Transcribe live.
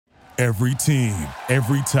Every team,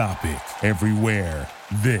 every topic, everywhere.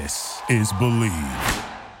 This is Believe.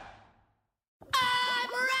 I'm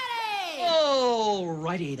ready!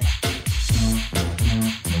 Alrighty then.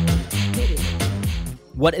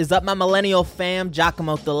 What is up, my millennial fam?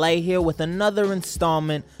 Giacomo Delay here with another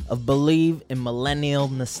installment of Believe in Millennial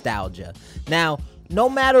Nostalgia. Now, no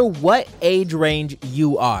matter what age range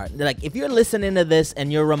you are, like if you're listening to this and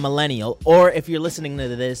you're a millennial, or if you're listening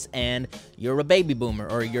to this and you're a baby boomer,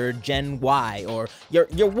 or you're Gen Y, or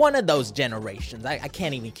you're one of those generations, I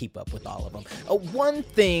can't even keep up with all of them. One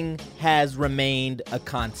thing has remained a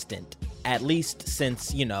constant, at least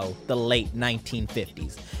since, the late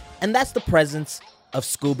 1950s, and that's the presence of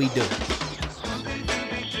Scooby-Doo.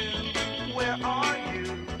 Where are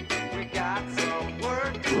you? We got some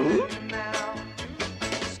work to do now.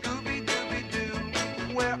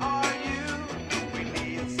 Scooby-Dooby-Doo, where are you? We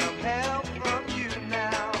need some help from you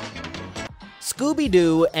now.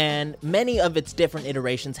 Scooby-Doo and many of its different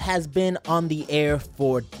iterations has been on the air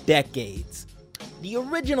for decades. The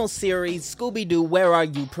original series, Scooby-Doo, Where Are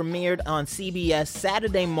You?, premiered on CBS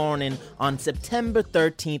Saturday morning on September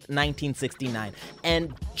 13th, 1969.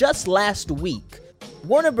 And just last week,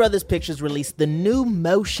 Warner Brothers Pictures released the new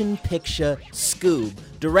motion picture Scoob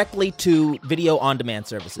directly to video-on-demand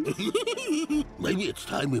services. Maybe it's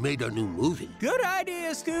time we made our new movie. Good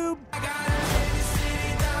idea, Scoob.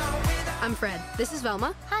 I'm Fred. This is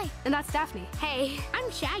Velma. Hi. And that's Daphne. Hey,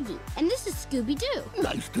 I'm Shaggy, and this is Scooby-Doo.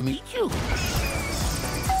 Nice to meet you.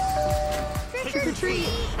 Trick or treat.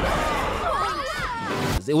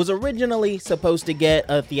 It was originally supposed to get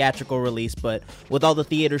a theatrical release, but with all the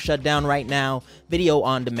theaters shut down right now, video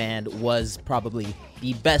on demand was probably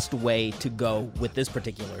the best way to go with this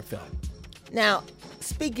particular film. Now,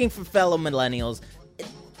 speaking for fellow millennials,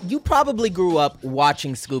 you probably grew up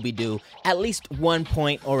watching Scooby-Doo at least one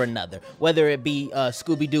point or another, whether it be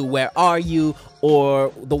Scooby-Doo, Where Are You?,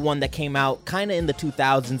 or the one that came out kind of in the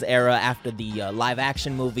 2000s era after the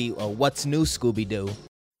live-action movie, What's New, Scooby-Doo? What's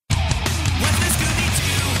the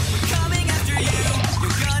Scooby-Doo? We're coming after you.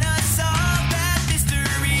 We're gonna solve that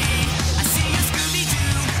mystery. I see you,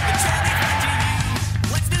 Scooby-Doo. We're traveling after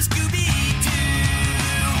you. What's the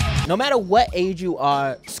Scooby-Doo? No matter what age you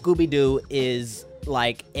are, Scooby-Doo is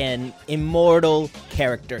like an immortal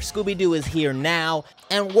character. Scooby-Doo is here now,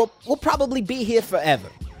 and will probably be here forever.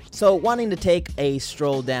 So, wanting to take a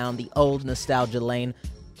stroll down the old nostalgia lane,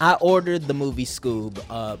 I ordered the movie Scoob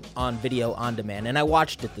on video on demand, and I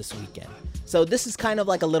watched it this weekend. So this is kind of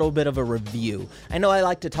like a little bit of a review. I know I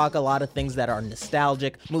like to talk a lot of things that are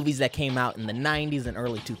nostalgic, movies that came out in the 90s and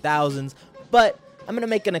early 2000s, but I'm going to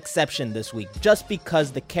make an exception this week, just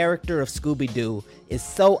because the character of Scooby-Doo is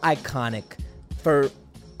so iconic for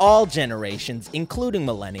all generations, including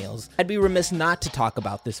millennials. I'd be remiss not to talk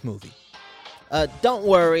about this movie. Don't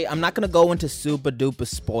worry, I'm not going to go into super duper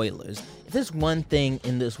spoilers. If there's one thing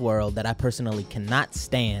in this world that I personally cannot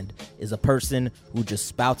stand, is a person who just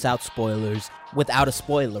spouts out spoilers without a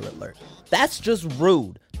spoiler alert. That's just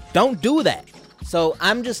rude. Don't do that. So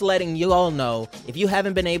I'm just letting you all know, if you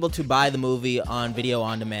haven't been able to buy the movie on video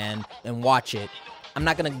on demand and watch it, I'm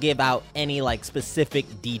not going to give out any specific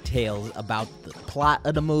details about the plot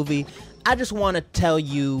of the movie. I just want to tell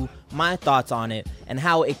you my thoughts on it and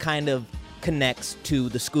how it kind of connects to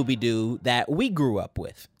the Scooby-Doo that we grew up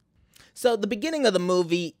with. So the beginning of the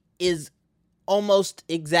movie is almost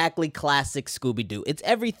exactly classic Scooby-Doo. It's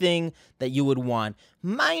everything that you would want,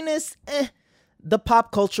 minus the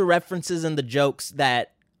pop culture references and the jokes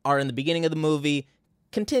that are in the beginning of the movie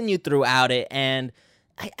continue throughout it, and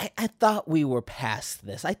I thought we were past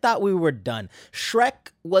this. I thought we were done.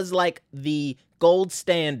 Shrek was like the gold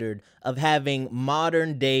standard of having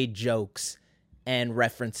modern day jokes and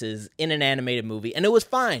references in an animated movie. And it was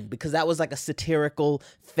fine because that was like a satirical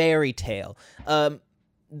fairy tale.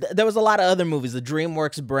 There was a lot of other movies, the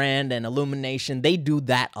DreamWorks brand and Illumination, they do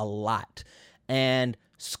that a lot. And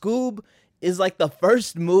Scoob is like the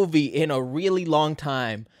first movie in a really long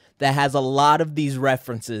time that has a lot of these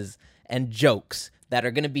references and jokes that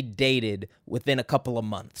are going to be dated within a couple of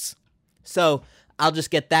months. So I'll just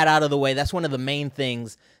get that out of the way. That's one of the main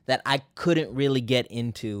things that I couldn't really get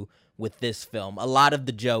into with this film. A lot of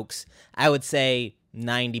the jokes, I would say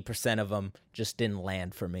 90% of them just didn't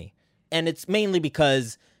land for me. And it's mainly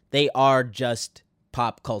because they are just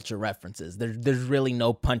pop culture references. There's really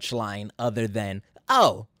no punchline other than,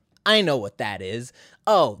 oh, I know what that is.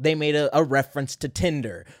 Oh, they made a reference to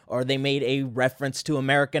Tinder, or they made a reference to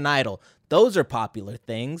American Idol. Those are popular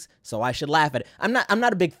things, so I should laugh at it. I'm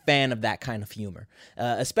not a big fan of that kind of humor,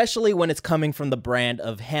 especially when it's coming from the brand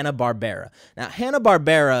of Hanna-Barbera. Now,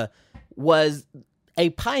 Hanna-Barbera was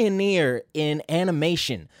a pioneer in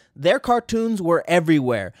animation. Their cartoons were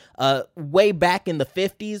everywhere, way back in the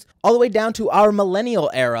 50s, all the way down to our millennial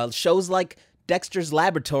era. Shows like Dexter's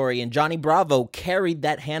Laboratory and Johnny Bravo carried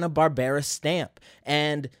that Hanna-Barbera stamp,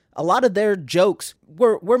 and a lot of their jokes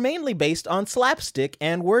were mainly based on slapstick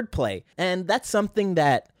and wordplay, and that's something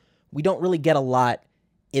that we don't really get a lot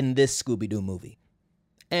in this Scooby-Doo movie.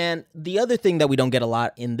 And the other thing that we don't get a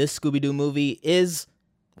lot in this Scooby-Doo movie is,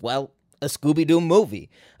 well, a Scooby-Doo movie.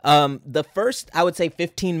 The first, I would say,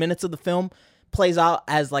 15 minutes of the film plays out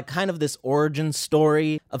as like kind of this origin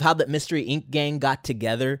story of how the Mystery Inc. gang got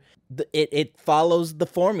together. It follows the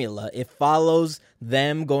formula. It follows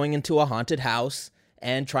them going into a haunted house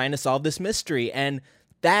and trying to solve this mystery. And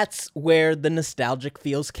that's where the nostalgic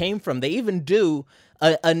feels came from. They even do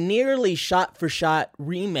a nearly shot-for-shot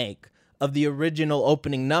remake of the original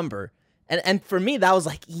opening number. And for me, that was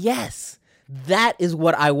like, yes, that is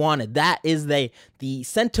what I wanted. That is the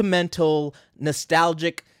sentimental,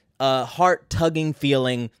 nostalgic, heart-tugging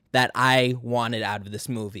feeling that I wanted out of this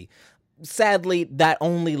movie. Sadly, that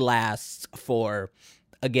only lasts for,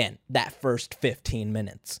 again, that first 15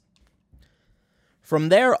 minutes. From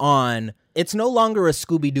there on, it's no longer a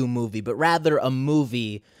Scooby-Doo movie, but rather a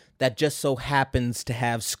movie that just so happens to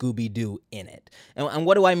have Scooby-Doo in it. And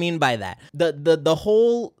what do I mean by that? The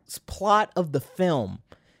whole plot of the film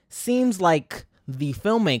seems like the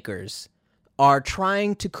filmmakers are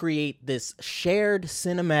trying to create this shared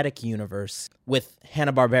cinematic universe with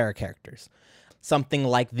Hanna-Barbera characters. Something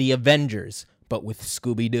like the Avengers, but with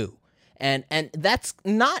Scooby-Doo. And that's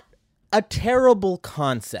not a terrible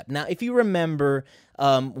concept. Now, if you remember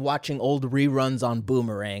watching old reruns on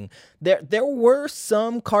Boomerang, there were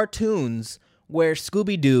some cartoons where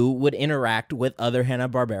Scooby-Doo would interact with other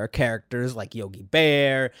Hanna-Barbera characters like Yogi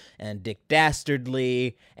Bear and Dick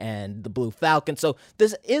Dastardly and the Blue Falcon. So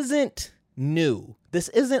this isn't new. This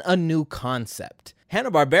isn't a new concept.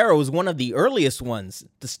 Hanna-Barbera was one of the earliest ones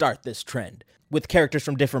to start this trend, with characters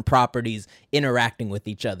from different properties interacting with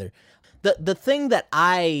each other. The thing that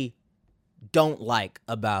I don't like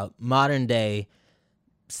about modern day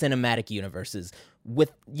cinematic universes,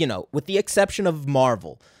 with the exception of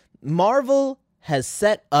Marvel has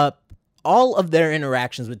set up all of their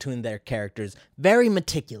interactions between their characters very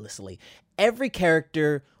meticulously. Every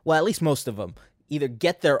character, well, at least most of them, either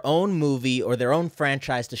get their own movie or their own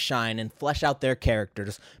franchise to shine and flesh out their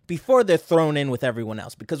characters before they're thrown in with everyone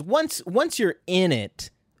else. Because once you're in it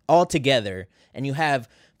all together and you have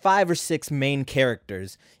 5 or 6 main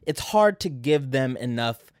characters, it's hard to give them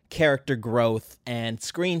enough character growth and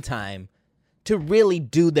screen time to really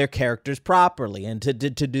do their characters properly and to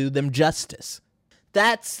do them justice.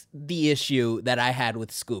 That's the issue that I had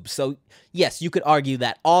with Scoob. So, yes, you could argue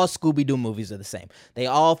that all Scooby-Doo movies are the same. They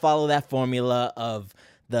all follow that formula of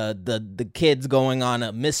the kids going on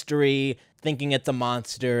a mystery, thinking it's a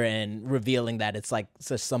monster, and revealing that it's like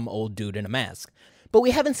just some old dude in a mask. But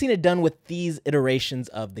we haven't seen it done with these iterations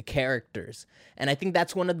of the characters. And I think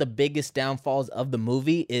that's one of the biggest downfalls of the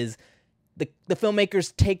movie is the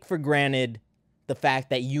filmmakers take for granted the fact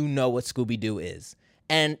that you know what Scooby-Doo is.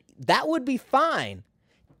 And that would be fine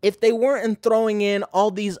if they weren't throwing in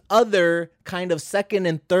all these other kind of second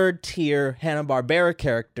and third tier Hanna-Barbera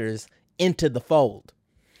characters into the fold.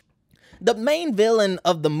 The main villain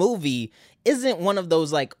of the movie isn't one of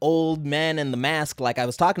those like old men in the mask like I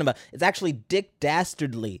was talking about. It's actually Dick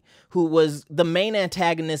Dastardly, who was the main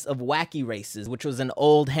antagonist of Wacky Races, which was an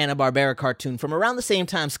old Hanna-Barbera cartoon from around the same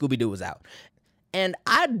time Scooby-Doo was out. And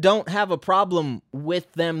I don't have a problem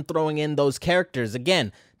with them throwing in those characters.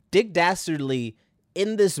 Again, Dick Dastardly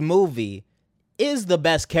in this movie is the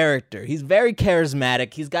best character. He's very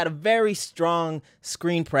charismatic. He's got a very strong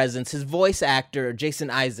screen presence. His voice actor, Jason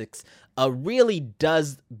Isaacs, really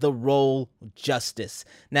does the role justice.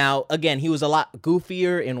 Now, again, he was a lot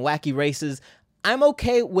goofier in Wacky Races. I'm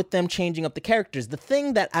okay with them changing up the characters. The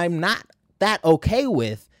thing that I'm not that okay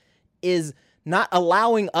with is not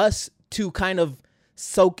allowing us to kind of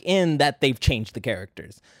soak in that they've changed the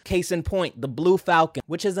characters. Case in point, the Blue Falcon,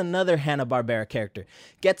 which is another Hanna-Barbera character,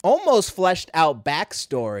 gets almost fleshed out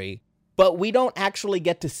backstory, but we don't actually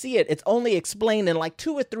get to see it. It's only explained in like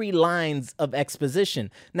 2 or 3 lines of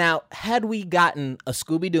exposition. Now, had we gotten a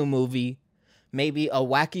Scooby-Doo movie, maybe a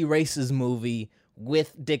Wacky Races movie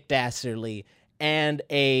with Dick Dastardly, and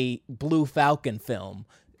a Blue Falcon film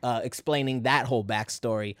explaining that whole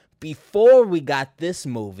backstory before we got this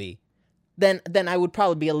movie, then I would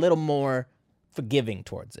probably be a little more forgiving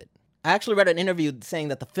towards it. I actually read an interview saying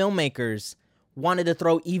that the filmmakers wanted to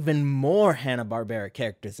throw even more Hanna-Barbera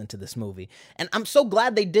characters into this movie. And I'm so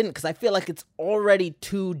glad they didn't, because I feel like it's already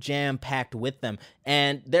too jam-packed with them.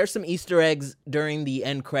 And there's some Easter eggs during the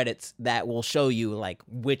end credits that will show you like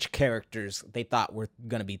which characters they thought were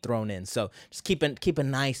going to be thrown in. So just keep a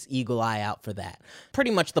nice eagle eye out for that.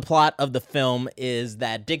 Pretty much the plot of the film is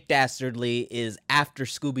that Dick Dastardly is after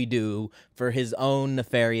Scooby-Doo for his own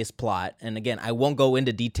nefarious plot. And again, I won't go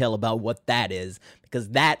into detail about what that is, because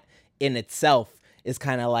that in itself is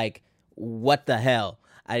kind of like, what the hell?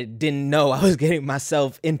 I didn't know I was getting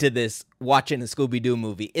myself into this watching a Scooby-Doo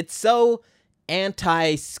movie. It's so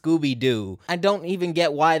anti-Scooby-Doo. I don't even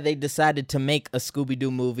get why they decided to make a Scooby-Doo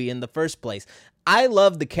movie in the first place. I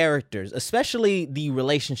love the characters, especially the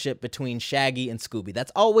relationship between Shaggy and Scooby.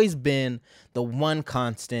 That's always been the one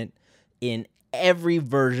constant in every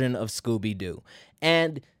version of Scooby-Doo.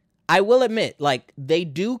 And I will admit, like, they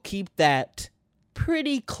do keep that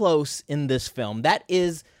pretty close in this film. That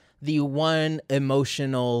is the one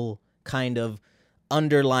emotional kind of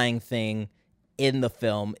underlying thing in the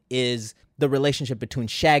film, is the relationship between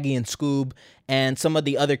Shaggy and Scoob and some of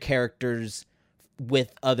the other characters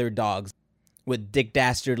with other dogs, with Dick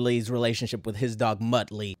Dastardly's relationship with his dog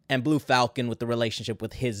Muttley, and Blue Falcon with the relationship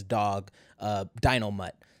with his dog Dino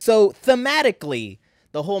Mutt. So thematically,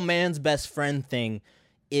 the whole man's best friend thing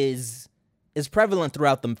is prevalent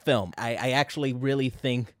throughout the film. I actually really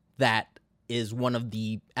think that is one of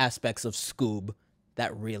the aspects of Scoob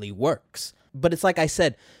that really works. But it's like I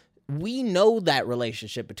said, we know that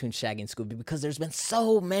relationship between Shaggy and Scooby because there's been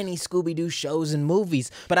so many Scooby-Doo shows and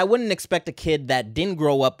movies. But I wouldn't expect a kid that didn't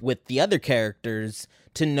grow up with the other characters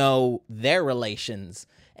to know their relations.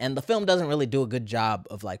 And the film doesn't really do a good job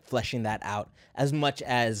of like fleshing that out as much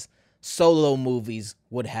as solo movies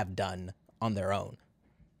would have done on their own.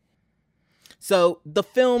 So the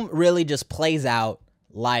film really just plays out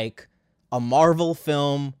like a Marvel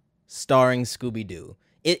film starring Scooby-Doo.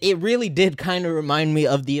 It really did kind of remind me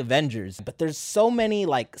of the Avengers, but there's so many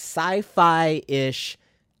like sci-fi-ish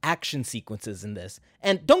action sequences in this.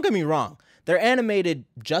 And don't get me wrong, they're animated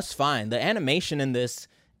just fine. The animation in this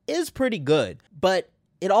is pretty good, but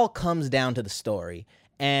it all comes down to the story.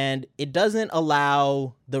 And it doesn't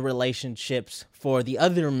allow the relationships for the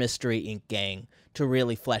other Mystery Inc. gang to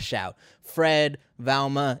really flesh out. Fred,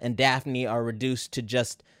 Velma, and Daphne are reduced to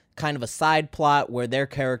just kind of a side plot where their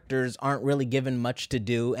characters aren't really given much to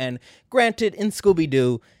do. And granted, in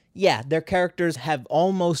Scooby-Doo, yeah, their characters have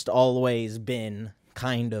almost always been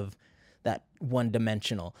kind of that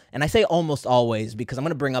one-dimensional. And I say almost always because I'm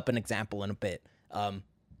going to bring up an example in a bit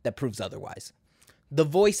that proves otherwise. The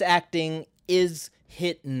voice acting is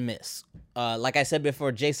hit and miss. Like I said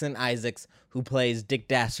before, Jason Isaacs, who plays Dick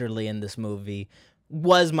Dastardly in this movie,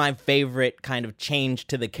 was my favorite kind of change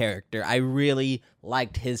to the character. I really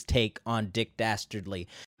liked his take on Dick Dastardly.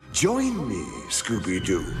 Join me,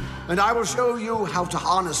 Scooby-Doo, and I will show you how to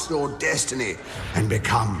harness your destiny and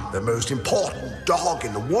become the most important dog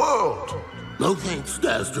in the world. No thanks,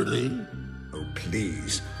 Dastardly. Oh,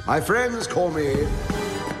 please. My friends call me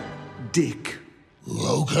Dick.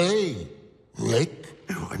 Okay. Rick?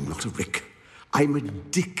 No, I'm not a Rick. I'm a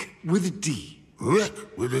Dick with a D.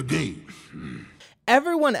 Rick with a D.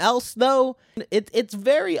 Everyone else, though, it's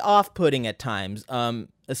very off-putting at times,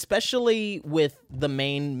 especially with the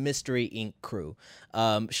main Mystery Inc. crew.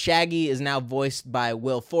 Shaggy is now voiced by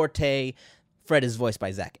Will Forte, Fred is voiced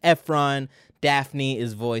by Zac Efron, Daphne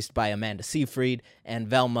is voiced by Amanda Seyfried, and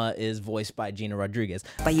Velma is voiced by Gina Rodriguez.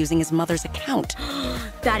 By using his mother's account.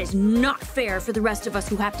 That is not fair for the rest of us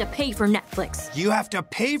who have to pay for Netflix. You have to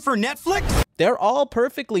pay for Netflix? They're all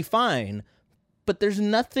perfectly fine, but there's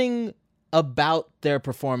nothing about their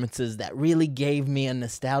performances that really gave me a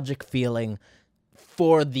nostalgic feeling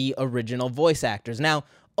for the original voice actors. Now,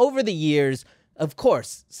 over the years, of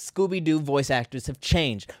course, Scooby-Doo voice actors have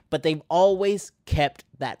changed, but they've always kept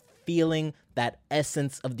that feeling, that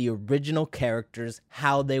essence of the original characters,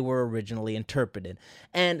 how they were originally interpreted.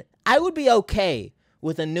 And I would be okay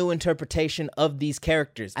with a new interpretation of these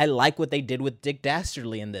characters. I like what they did with Dick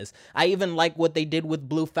Dastardly in this. I even like what they did with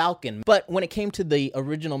Blue Falcon. But when it came to the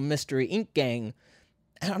original Mystery Inc. gang,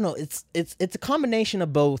 I don't know, it's a combination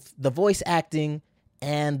of both the voice acting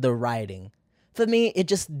and the writing. For me, it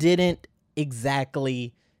just didn't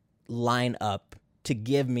exactly line up to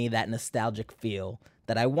give me that nostalgic feel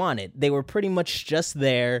that I wanted. They were pretty much just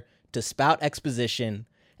there to spout exposition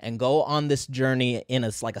and go on this journey in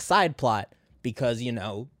a side plot, because, you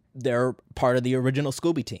know, they're part of the original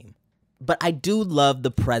Scooby team. But I do love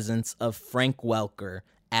the presence of Frank Welker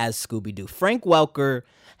as Scooby-Doo. Frank Welker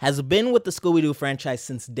has been with the Scooby-Doo franchise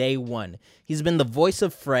since day one. He's been the voice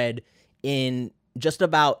of Fred in just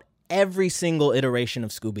about every single iteration of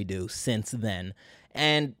Scooby-Doo since then.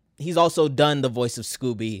 And he's also done the voice of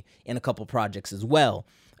Scooby in a couple projects as well.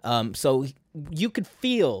 So you could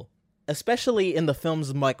feel, especially in the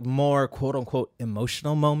film's like more quote-unquote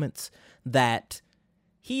emotional moments, that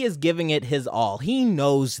he is giving it his all. He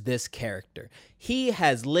knows this character. He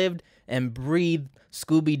has lived and breathed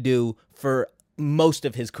Scooby-Doo for most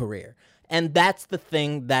of his career. And that's the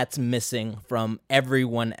thing that's missing from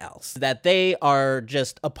everyone else. That they are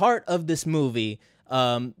just a part of this movie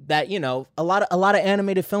that, you know, a lot of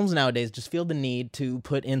animated films nowadays just feel the need to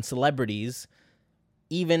put in celebrities,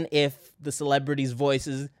 even if the celebrities'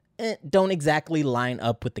 voices don't exactly line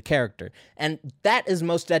up with the character. And that is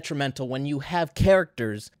most detrimental when you have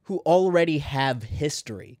characters who already have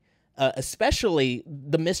history, especially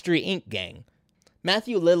the Mystery Inc. gang.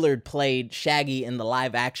 Matthew Lillard played Shaggy in the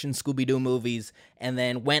live-action Scooby-Doo movies and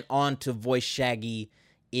then went on to voice Shaggy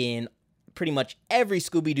in pretty much every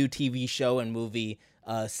Scooby-Doo TV show and movie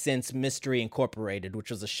since Mystery Incorporated,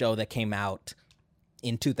 which was a show that came out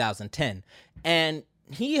in 2010. And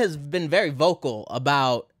he has been very vocal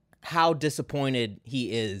about how disappointed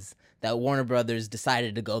he is that Warner Brothers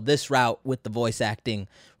decided to go this route with the voice acting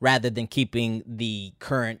rather than keeping the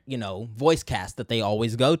current, you know, voice cast that they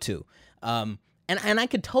always go to. And I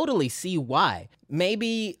could totally see why.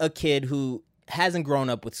 Maybe a kid who hasn't grown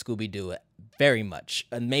up with Scooby-Doo very much,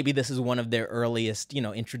 and maybe this is one of their earliest, you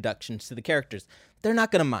know, introductions to the characters, they're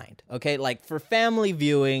not gonna mind, okay? Like, for family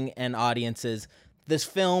viewing and audiences, this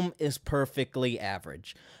film is perfectly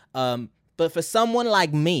average. But for someone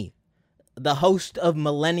like me, the host of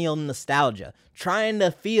Millennial Nostalgia, trying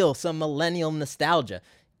to feel some millennial nostalgia,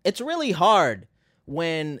 it's really hard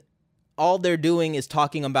when all they're doing is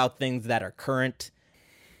talking about things that are current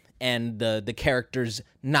and the characters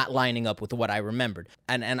not lining up with what I remembered.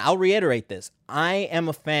 And I'll reiterate this. I am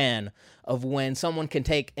a fan of when someone can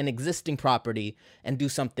take an existing property and do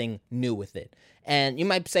something new with it. And you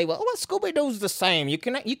might say, well, Scooby-Doo's the same. You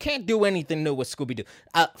can't do anything new with Scooby-Doo.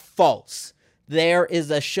 False. There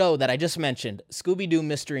is a show that I just mentioned, Scooby-Doo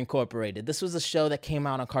Mystery Incorporated. This was a show that came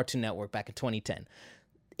out on Cartoon Network back in 2010.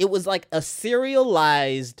 It was like a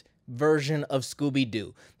serialized version of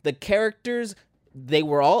Scooby-Doo. The characters, they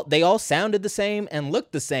all sounded the same and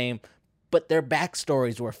looked the same, but their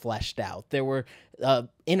backstories were fleshed out. There were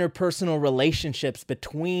interpersonal relationships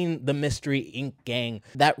between the Mystery Inc. gang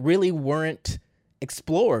that really weren't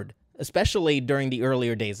explored, especially during the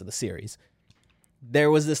earlier days of the series.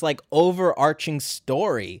 There was this like overarching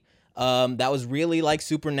story that was really like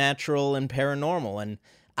supernatural and paranormal, and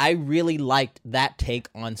I really liked that take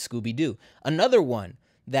on Scooby-Doo. Another one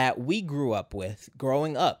that we grew up with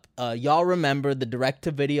growing up. Y'all remember the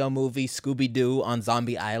direct-to-video movie Scooby-Doo on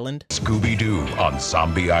Zombie Island? Scooby-Doo on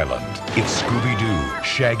Zombie Island. It's Scooby-Doo,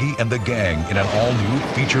 Shaggy, and the gang in an all-new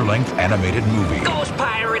feature-length animated movie. Ghost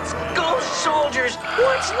pirates! Ghost soldiers!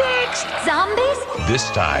 What's next? Zombies? This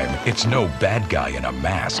time, it's no bad guy in a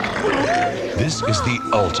mask. This is the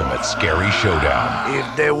ultimate scary showdown.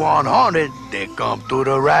 If they want haunted, they come to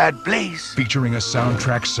the right place. Featuring a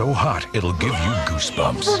soundtrack so hot, it'll give you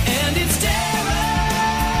goosebumps. And it's terror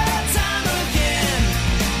time again.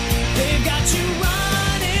 They've got you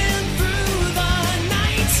running through the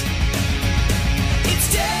night.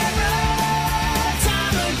 It's terror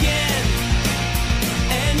time again.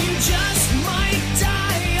 And you just might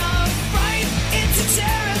die of fright. It's a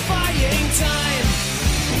terrifying time.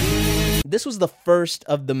 This was the first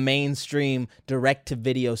of the mainstream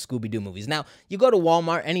direct-to-video Scooby-Doo movies. Now, you go to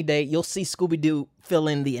Walmart any day, you'll see Scooby-Doo fill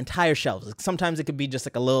in the entire shelves. Sometimes it could be just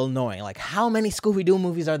like a little annoying. Like, how many Scooby-Doo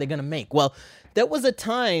movies are they going to make? Well, there was a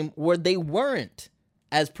time where they weren't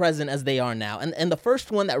as present as they are now. And the first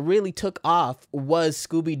one that really took off was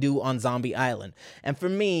Scooby-Doo on Zombie Island. And for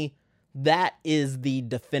me, that is the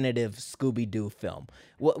definitive Scooby-Doo film.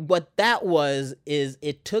 What that was is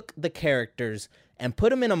it took the characters and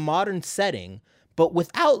put them in a modern setting, but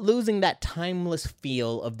without losing that timeless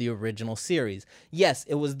feel of the original series. Yes,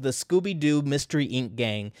 it was the Scooby-Doo Mystery Inc.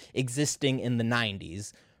 gang existing in the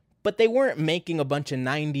 90s, but they weren't making a bunch of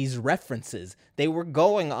 90s references. They were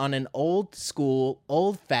going on an old school,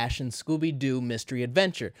 old-fashioned Scooby-Doo mystery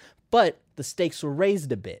adventure, but the stakes were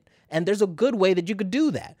raised a bit. And there's a good way that you could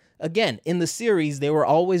do that. Again, in the series, they were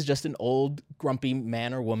always just an old, grumpy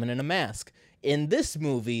man or woman in a mask. In this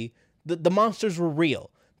movie, the monsters were real.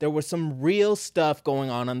 There was some real stuff going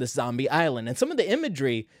on this zombie island. And some of the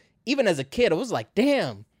imagery, even as a kid, I was like,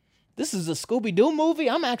 damn, this is a Scooby-Doo movie?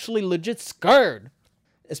 I'm actually legit scared.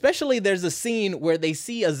 Especially there's a scene where they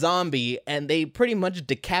see a zombie and they pretty much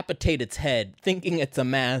decapitate its head, thinking it's a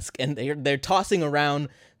mask, and they're tossing around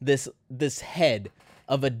this head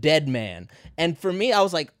of a dead man. And for me, I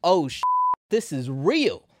was like, oh, this is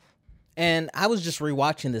real. And I was just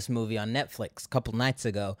rewatching this movie on Netflix a couple nights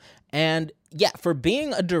ago. And yeah, for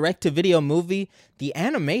being a direct-to-video movie, the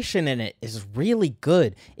animation in it is really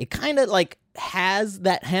good. It kind of like has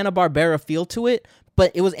that Hanna-Barbera feel to it,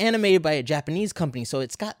 but it was animated by a Japanese company, so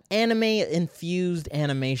it's got anime-infused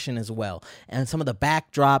animation as well. And some of the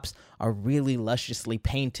backdrops are really lusciously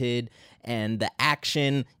painted, and the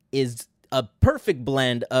action is a perfect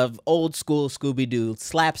blend of old-school Scooby-Doo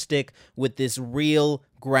slapstick with this real,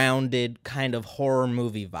 grounded kind of horror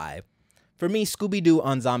movie vibe. For me, Scooby-Doo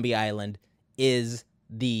on Zombie Island is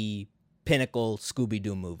the pinnacle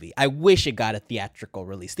Scooby-Doo movie. I wish it got a theatrical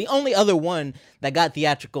release. The only other one that got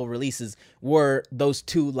theatrical releases were those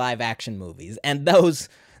 2 live-action movies, and those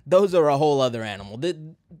are a whole other animal.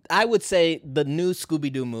 I would say the new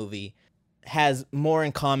Scooby-Doo movie has more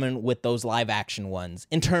in common with those live-action ones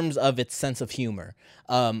in terms of its sense of humor.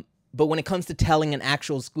 But when it comes to telling an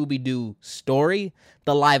actual Scooby-Doo story,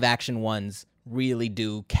 the live-action ones really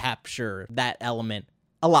do capture that element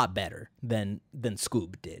a lot better than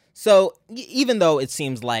Scoob did. So even though it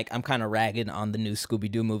seems like I'm kind of ragging on the new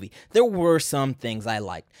Scooby-Doo movie, there were some things I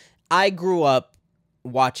liked. I grew up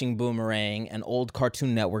watching Boomerang and old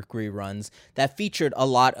Cartoon Network reruns that featured a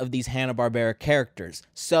lot of these Hanna-Barbera characters.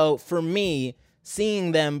 So for me,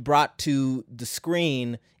 seeing them brought to the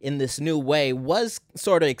screen in this new way was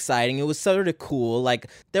sort of exciting. It was sort of cool. Like,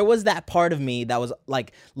 there was that part of me that was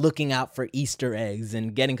like looking out for Easter eggs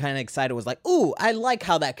and getting kind of excited. Was like, ooh, I like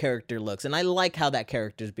how that character looks, and I like how that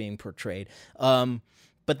character is being portrayed.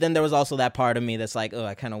 But then there was also that part of me that's like, oh,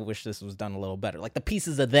 I kind of wish this was done a little better. Like, the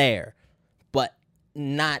pieces are there, but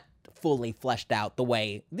not fully fleshed out the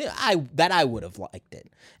way that I would have liked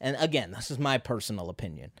it. And again, this is my personal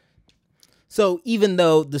opinion. So even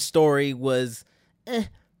though the story was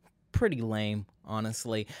pretty lame,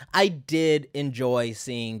 honestly, I did enjoy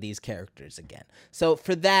seeing these characters again. So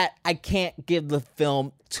for that, I can't give the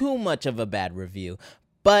film too much of a bad review,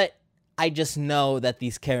 but I just know that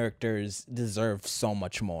these characters deserve so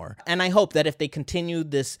much more. And I hope that if they continue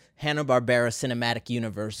this Hanna-Barbera cinematic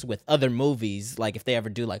universe with other movies, like if they ever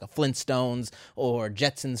do like a Flintstones or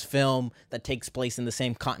Jetsons film that takes place in the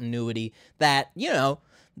same continuity, that, you know,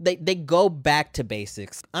 they go back to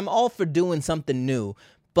basics. I'm all for doing something new,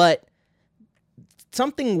 but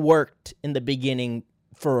something worked in the beginning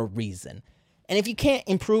for a reason. And if you can't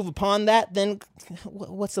improve upon that, then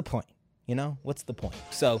what's the point? You know, what's the point?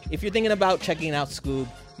 So if you're thinking about checking out Scoob,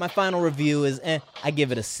 my final review is I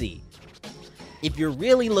give it a C. If you're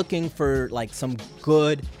really looking for like some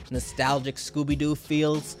good nostalgic Scooby-Doo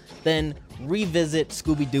feels, then revisit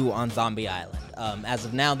Scooby-Doo on Zombie Island. As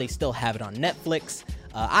of now, they still have it on Netflix.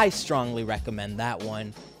 I strongly recommend that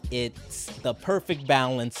one. It's the perfect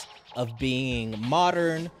balance of being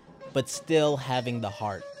modern, but still having the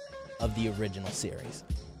heart of the original series.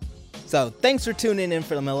 So thanks for tuning in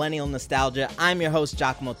for the Millennial Nostalgia. I'm your host,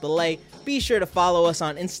 Giacomo Thalay. Be sure to follow us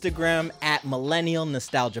on Instagram at Millennial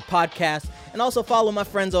Nostalgia Podcast, and also follow my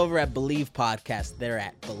friends over at Believe Podcast. They're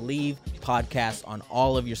at Believe Podcast on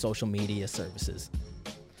all of your social media services.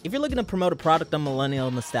 If you're looking to promote a product on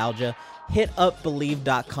Millennial Nostalgia, hit up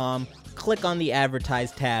Believe.com, click on the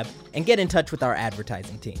Advertise tab, and get in touch with our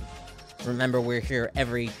advertising team. Remember, we're here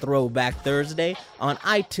every Throwback Thursday on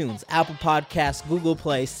iTunes, Apple Podcasts, Google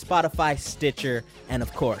Play, Spotify, Stitcher, and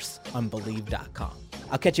of course, on Believe.com.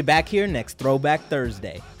 I'll catch you back here next Throwback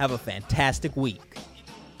Thursday. Have a fantastic week.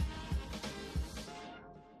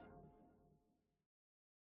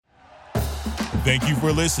 Thank you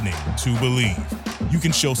for listening to Believe. You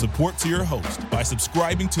can show support to your host by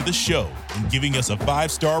subscribing to the show and giving us a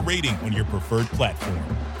 5-star rating on your preferred platform.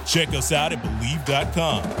 Check us out at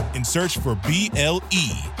Believe.com and search for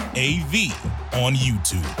BLEAV on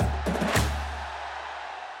YouTube.